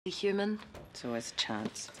Human. There's always a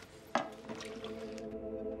chance.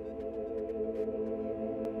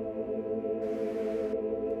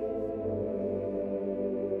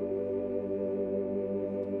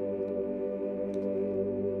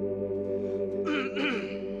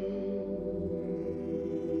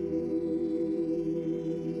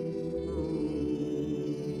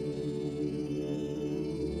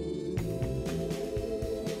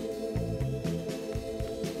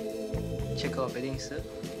 Check out bedding, sir.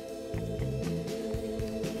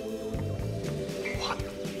 What?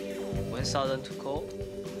 1,000 to call.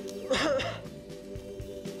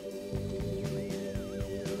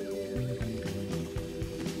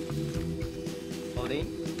 Holding.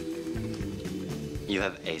 You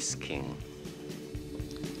have ace king.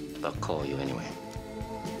 They'll call you anyway.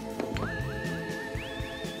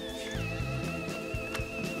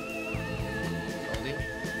 Holding.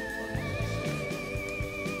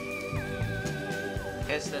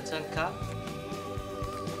 Here's the turn card.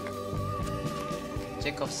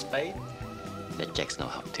 Jack of spade. That jack's no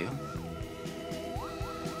help to you.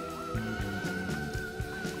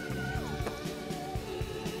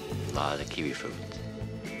 The kiwi fruit.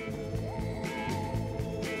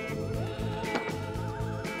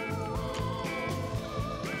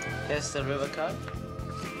 Here's the river card.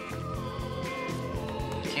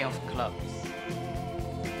 King of clubs.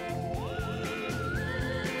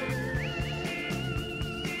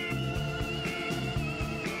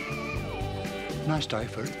 Nice day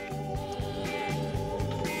for it.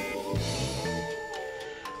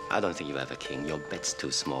 I don't think you have a king. Your bet's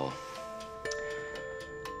too small.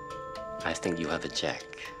 I think you have a jack.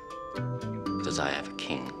 Because I have a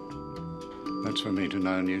king. That's for me to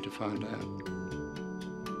know and you to find out.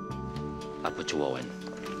 I'll put you all in.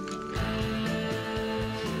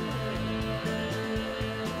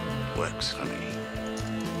 Works for me.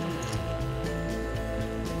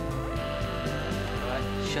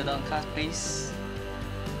 Alright, showdown card, please.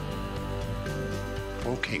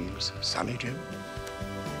 4 kings, Sonny Jim.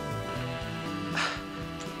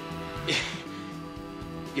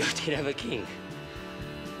 You did have a king.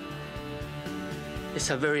 It's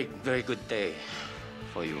a very, very good day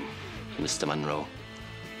for you, Mr. Monroe.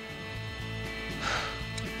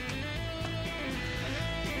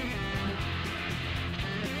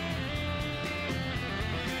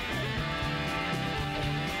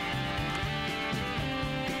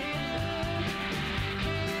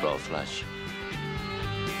 Roll flush.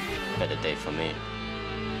 Better day for me.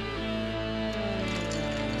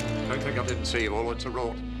 Don't think I didn't see you all. It's a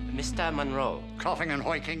rort. Mr. Monroe. Coughing and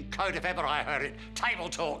hoiking, code if ever I heard it. Table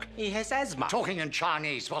talk. He has asthma. Talking in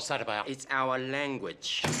Chinese, what's that about? It's our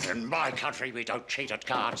language. In my country, we don't cheat at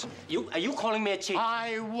cards. Are you calling me a cheat?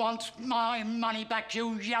 I want my money back,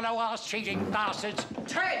 you yellow-ass cheating bastards.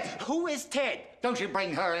 Ted! Who is Ted? Don't you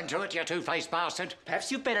bring her into it, you two-faced bastard.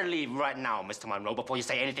 Perhaps you better leave right now, Mr. Monroe, before you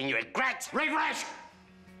say anything you regret. Regret?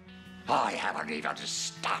 I haven't even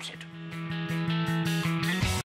started.